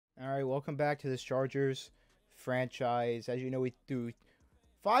Alright, welcome back to this Chargers franchise. As you know, we threw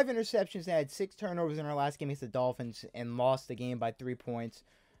 5 interceptions and had 6 turnovers in our last game against the Dolphins and lost the game by 3 points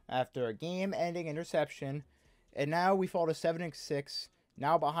after a game-ending interception. And now we fall to 7-6,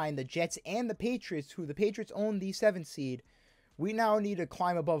 now behind the Jets and the Patriots, who the Patriots own the 7th seed. We now need to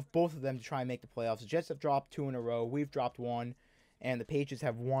climb above both of them to try and make the playoffs. The Jets have dropped 2 in a row, we've dropped 1, and the Patriots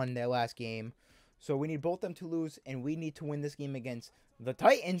have won their last game. So we need both of them to lose, and we need to win this game against the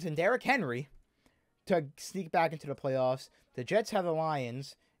Titans and Derrick Henry to sneak back into the playoffs. The Jets have the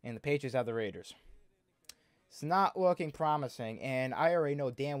Lions, and the Patriots have the Raiders. It's not looking promising, and I already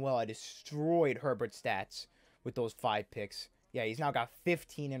know damn well I destroyed Herbert's stats with those 5 picks. Yeah, he's now got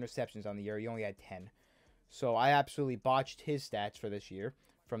 15 interceptions on the year. He only had 10. So I absolutely botched his stats for this year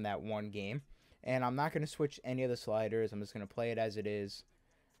from that one game. And I'm not going to switch any of the sliders. I'm just going to play it as it is.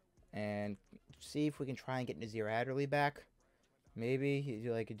 And see if we can try and get Nazir Adderley back. Maybe.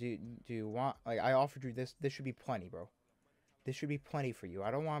 Like, do you want... Like, I offered you this. This should be plenty, bro. This should be plenty for you.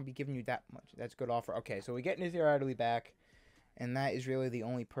 I don't want to be giving you that much. That's a good offer. Okay, so we get Nazir Adderley back. And that is really the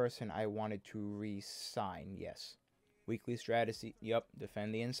only person I wanted to re-sign. Yes. Weekly strategy. Yep.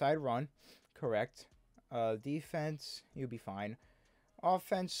 Defend the inside run. Correct. Defense. You'll be fine.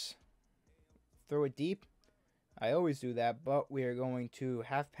 Offense. Throw it deep. I always do that, but we are going to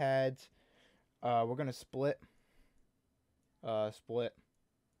half pads. We're going to split. Split.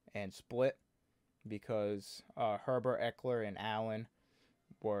 And split. Because Herbert, Eckler, and Allen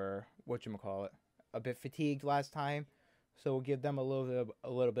were, a bit fatigued last time. So we'll give them a little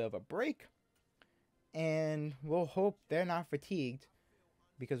bit of a break. And we'll hope they're not fatigued.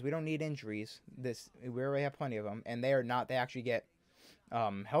 Because we don't need injuries. We already have plenty of them. And they are not. They actually get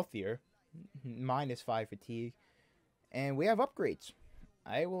healthier. -5 fatigue. And we have upgrades.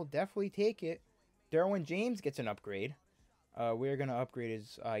 I will definitely take it. Derwin James gets an upgrade. We're going to upgrade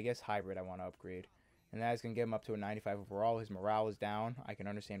his, I guess, hybrid I want to upgrade. And that is going to get him up to a 95 overall. His morale is down. I can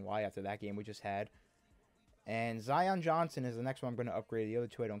understand why after that game we just had. And Zion Johnson is the next one I'm going to upgrade. The other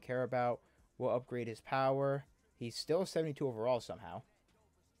two I don't care about. We'll upgrade his power. He's still 72 overall somehow.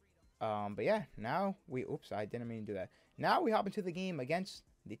 But yeah, now we... Oops, I didn't mean to do that. Now we hop into the game against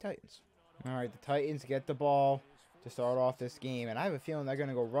the Titans. Alright, the Titans get the ball to start off this game. And I have a feeling they're going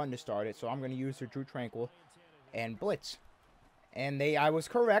to go run to start it. So I'm going to use their Drew Tranquil and blitz. And I was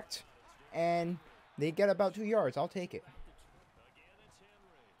correct. And they get about 2 yards. I'll take it.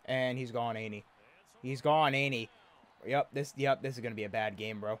 And he's gone, ain't he? He's gone, ain't he? Yep, this is going to be a bad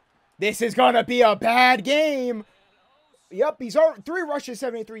game, bro. This is going to be a bad game. Yep, he's 3 rushes,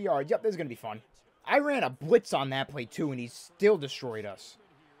 73 yards. Yep, this is going to be fun. I ran a blitz on that play, too, and he still destroyed us.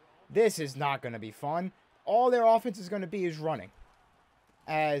 This is not going to be fun. All their offense is going to be is running.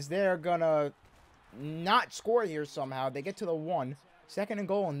 As they're going to not score here somehow. They get to the 1. 2nd and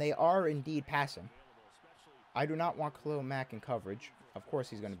goal, and they are indeed passing. I do not want Khalil Mack in coverage. Of course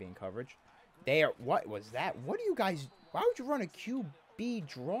he's going to be in coverage. What was that? What do you guys... Why would you run a QB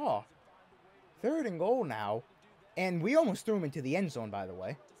draw? 3rd and goal now. And we almost threw him into the end zone, by the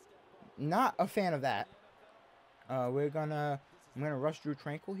way. Not a fan of that. I'm going to rush Drew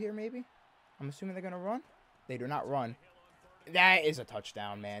Tranquil here, maybe? I'm assuming they're going to run. They do not run. That is a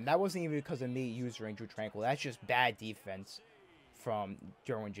touchdown, man. That wasn't even because of me using Drew Tranquil. That's just bad defense from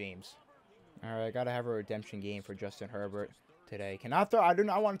Derwin James. All right, I got to have a redemption game for Justin Herbert today. I do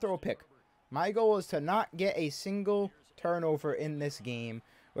not want to throw a pick. My goal is to not get a single turnover in this game.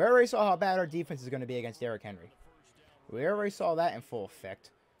 We already saw how bad our defense is going to be against Derrick Henry. We already saw that in full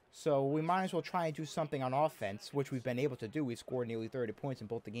effect. So we might as well try and do something on offense, which we've been able to do. We've scored nearly 30 points in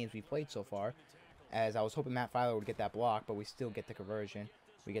both the games we've played so far. As I was hoping Matt Filer would get that block, but we still get the conversion.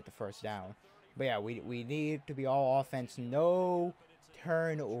 We get the first down. But yeah, we need to be all offense. No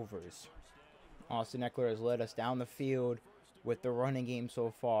turnovers. Austin Eckler has led us down the field with the running game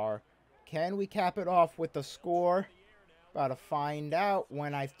so far. Can we cap it off with the score? About to find out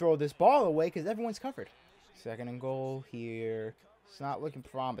when I throw this ball away because everyone's covered. 2nd and goal here. It's not looking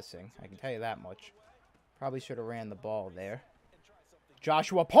promising. I can tell you that much. Probably should have ran the ball there.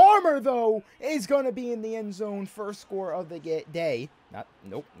 Joshua Palmer, though, is going to be in the end zone. First score of the day.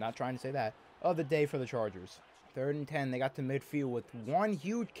 Nope, not trying to say that. Of the day for the Chargers. 3rd and 10. They got to midfield with one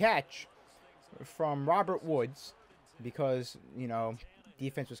huge catch from Robert Woods. Because, you know,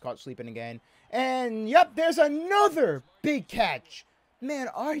 defense was caught sleeping again. And, yep, there's another big catch. Man,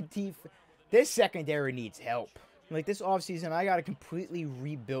 our defense... This secondary needs help. Like, this offseason, I got to completely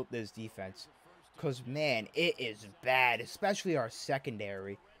rebuild this defense. Because, man, it is bad. Especially our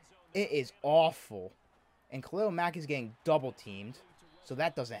secondary. It is awful. And Khalil Mack is getting double-teamed. So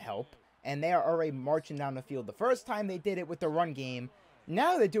that doesn't help. And they are already marching down the field. The first time they did it with the run game,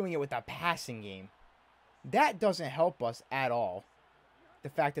 Now they're doing it with a passing game. That doesn't help us at all. The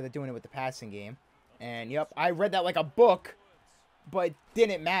fact that they're doing it with the passing game. And, yep, I read that like a book, but it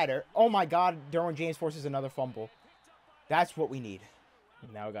didn't matter. Oh, my God, Derwin James forces another fumble. That's what we need.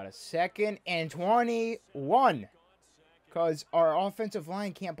 Now we got a 2nd and 21. Because our offensive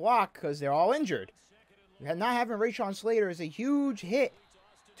line can't block because they're all injured. Not having Rashawn Slater is a huge hit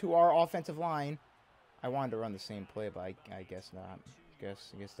to our offensive line. I wanted to run the same play, but I guess not. I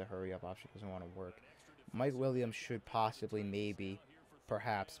guess the hurry-up option doesn't want to work. Mike Williams should possibly, maybe,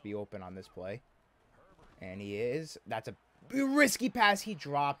 perhaps be open on this play. And he is. That's a risky pass. He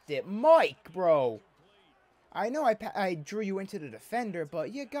dropped it. Mike, bro. I know I drew you into the defender,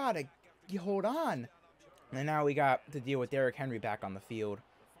 but you gotta hold on. And now we got to deal with Derrick Henry back on the field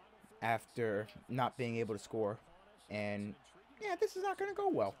after not being able to score. And, yeah, this is not going to go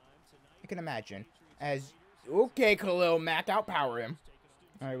well. I can imagine. Okay, Khalil Mack, outpower him.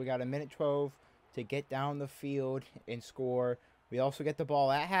 All right, we got a minute 12 to get down the field and score. We also get the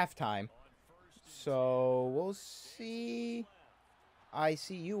ball at halftime. So, we'll see. I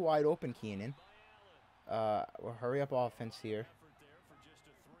see you wide open, Keenan. We'll hurry up offense here.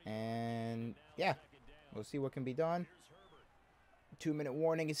 And, yeah. We'll see what can be done. 2-minute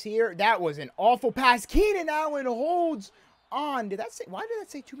warning is here. That was an awful pass. Keenan Allen holds on. Did that say? Why did that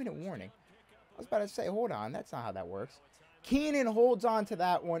say 2-minute warning? I was about to say, hold on. That's not how that works. Keenan holds on to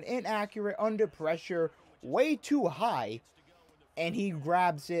that one. Inaccurate, under pressure, way too high. And he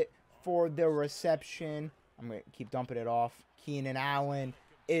grabs it for the reception. I'm going to keep dumping it off. Keenan Allen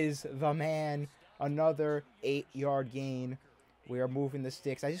is the man. Another 8-yard gain. We are moving the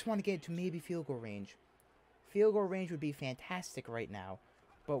sticks. I just want to get to maybe field goal range. Field goal range would be fantastic right now.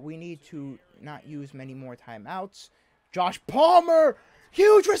 But we need to not use many more timeouts. Josh Palmer!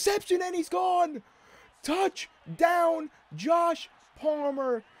 Huge reception and he's gone! Touchdown! Josh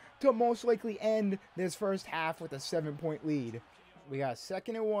Palmer to most likely end this first half with a 7-point lead. We got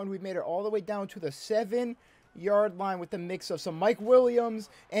 2nd and 1. We've made it all the way down to the 7-yard line with a mix of some Mike Williams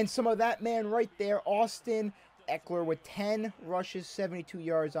and some of that man right there, Austin Eckler, with 10 rushes, 72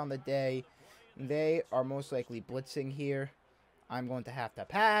 yards on the day. They are most likely blitzing here. I'm going to have to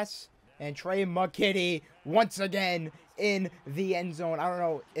pass. And Trey McKitty, once again, in the end zone. I don't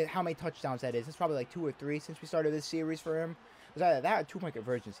know how many touchdowns that is. It's probably like 2 or 3 since we started this series for him. It was either that or 2-point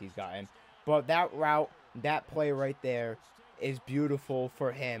conversions he's gotten. But that route, that play right there is beautiful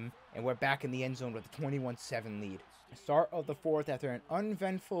for him. And we're back in the end zone with a 21-7 lead. Start of the 4th after an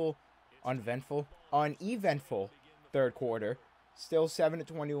uneventful third quarter. Still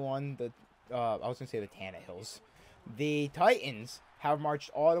 7-21. I was going to say the Tannehills. The Titans have marched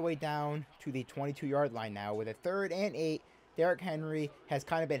all the way down to the 22-yard line now with a 3rd and 8. Derrick Henry has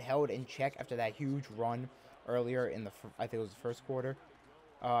kind of been held in check after that huge run earlier in the, I think it was the first quarter.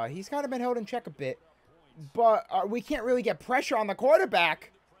 He's kind of been held in check a bit, but we can't really get pressure on the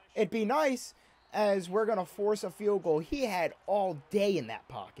quarterback. It'd be nice, as we're going to force a field goal. He had all day in that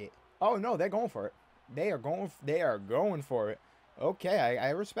pocket. Oh, no, they're going for it. They are going for it. Okay, I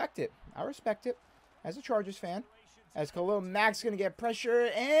respect it. I respect it as a Chargers fan. As Khalil Mack's going to get pressure,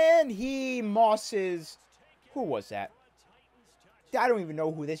 and he mosses. Who was that? I don't even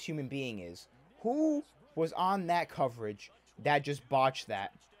know who this human being is. Who was on that coverage that just botched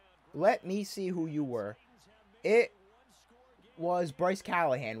that? Let me see who you were. It was Bryce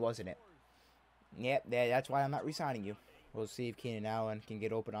Callahan, wasn't it? Yep, that's why I'm not re-signing you. We'll see if Keenan Allen can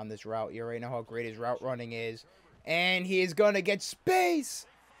get open on this route. You already know how great his route running is. And he is going to get space.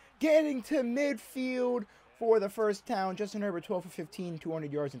 Getting to midfield for the first down. Justin Herbert, 12 for 15,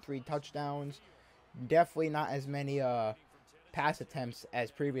 200 yards and 3 touchdowns. Definitely not as many pass attempts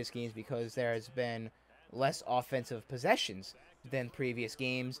as previous games because there has been less offensive possessions than previous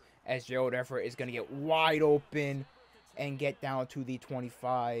games. As Gerald Everett is going to get wide open and get down to the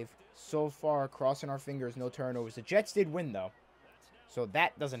 25. So far, crossing our fingers, no turnovers. The Jets did win, though. So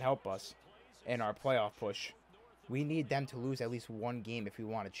that doesn't help us in our playoff push. We need them to lose at least one game if we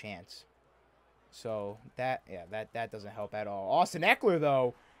want a chance. So that doesn't help at all. Austin Eckler,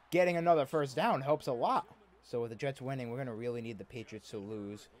 though, getting another first down helps a lot. So with the Jets winning, we're going to really need the Patriots to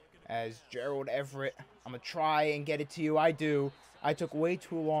lose. As Gerald Everett, I'm going to try and get it to you. I do. I took way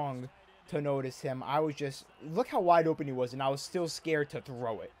too long to notice him. I was just, look how wide open he was, and I was still scared to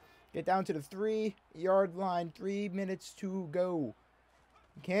throw it. Get down to the 3-yard line. 3 minutes to go.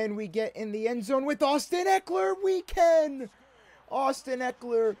 Can we get in the end zone with Austin Eckler? We can! Austin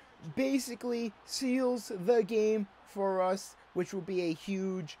Eckler basically seals the game for us, which will be a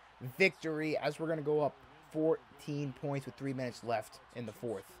huge victory as we're going to go up 14 points with 3 minutes left in the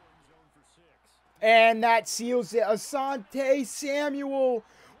 4th. And that seals it. Asante Samuel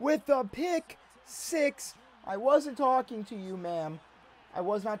with the pick 6. I wasn't talking to you, ma'am. I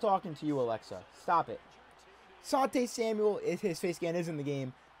was not talking to you, Alexa. Stop it. Asante Samuel, his face scan is in the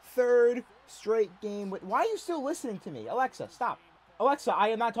game. 3rd straight game. Why are you still listening to me? Alexa, stop. Alexa, I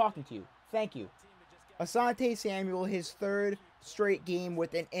am not talking to you. Thank you. Asante Samuel, his 3rd straight game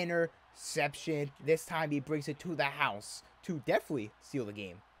with an interception. This time he brings it to the house to definitely seal the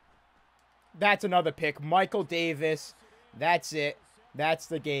game. That's another pick. Michael Davis. That's it. That's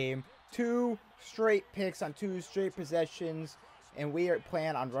the game. 2 straight picks on 2 straight possessions. And we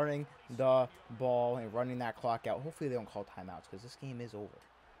plan on running the ball and running that clock out. Hopefully they don't call timeouts because this game is over.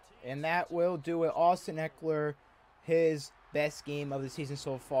 And that will do it. Austin Eckler, his best game of the season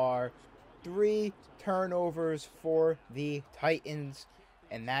so far. 3 turnovers for the Titans.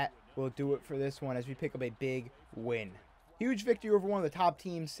 And that will do it for this one as we pick up a big win. Huge victory over one of the top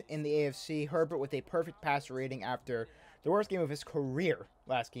teams in the AFC. Herbert with a perfect passer rating after the worst game of his career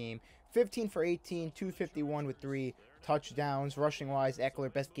last game. 15 for 18, 251 with 3 touchdowns. Rushing-wise,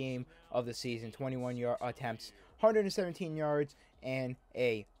 Eckler, best game of the season. 21 attempts, 117 yards, and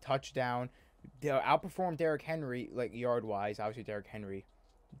a touchdown. They outperformed Derrick Henry, like, yard-wise. Obviously, Derrick Henry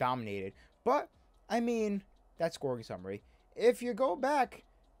dominated. But, I mean, that scoring summary. If you go back,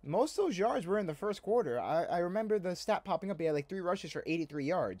 most of those yards were in the first quarter. I remember the stat popping up. He had like 3 rushes for 83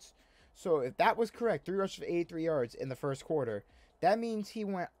 yards. So if that was correct, 3 rushes for 83 yards in the first quarter, that means he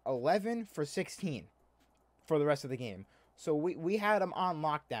went 11 for 16 for the rest of the game. So we had him on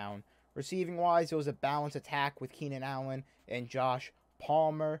lockdown. Receiving-wise, it was a balanced attack with Keenan Allen and Joshua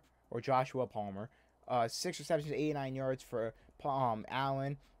Palmer. 6 receptions, 89 yards for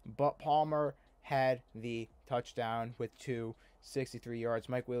Allen. But Palmer had the touchdown with 63 yards.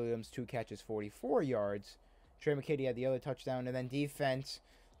 Mike Williams, 2 catches, 44 yards. Trey McKitty had the other touchdown. And then defense,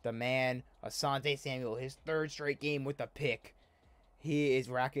 the man, Asante Samuel, his 3rd straight game with a pick. He is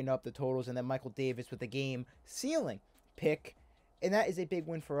racking up the totals. And then Michael Davis with the game-sealing pick. And that is a big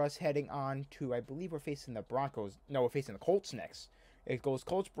win for us heading on to, I believe we're facing the Broncos. No, we're facing the Colts next. It goes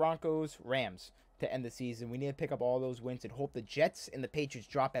Colts, Broncos, Rams to end the season. We need to pick up all those wins and hope the Jets and the Patriots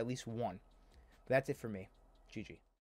drop at least 1. But that's it for me. GG.